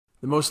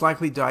The most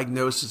likely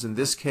diagnosis in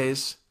this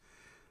case,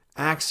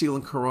 axial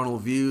and coronal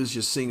views,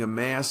 you're seeing a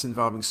mass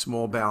involving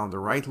small bowel in the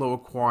right lower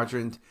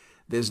quadrant.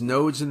 There's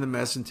nodes in the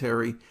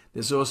mesentery.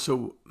 There's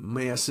also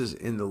masses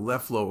in the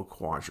left lower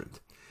quadrant.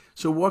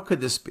 So what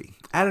could this be?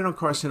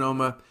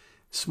 Adenocarcinoma,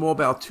 small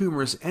bowel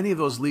tumors, any of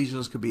those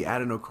lesions could be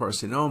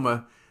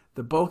adenocarcinoma.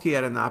 The bulky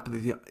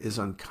adenopathy is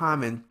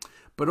uncommon,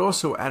 but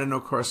also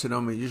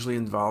adenocarcinoma usually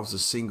involves a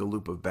single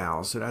loop of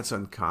bowel, so that's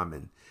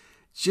uncommon.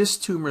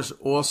 GIST tumors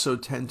also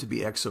tend to be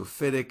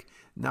exophytic,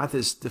 not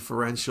this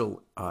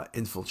differential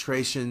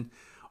infiltration.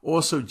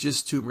 Also,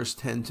 GIST tumors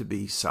tend to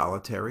be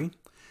solitary.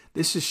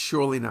 This is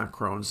surely not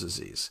Crohn's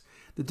disease.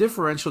 The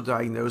differential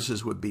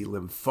diagnosis would be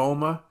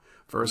lymphoma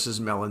versus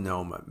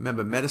melanoma.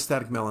 Remember,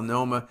 metastatic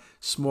melanoma,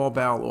 small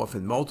bowel,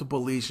 often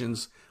multiple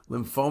lesions.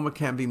 Lymphoma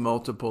can be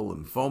multiple.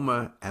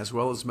 Lymphoma, as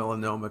well as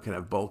melanoma, can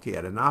have bulky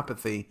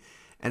adenopathy.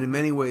 And in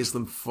many ways,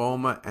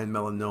 lymphoma and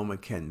melanoma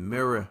can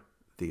mirror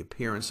the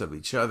appearance of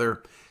each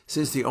other.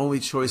 Since the only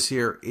choice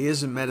here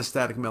is a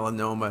metastatic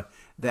melanoma,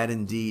 that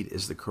indeed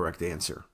is the correct answer.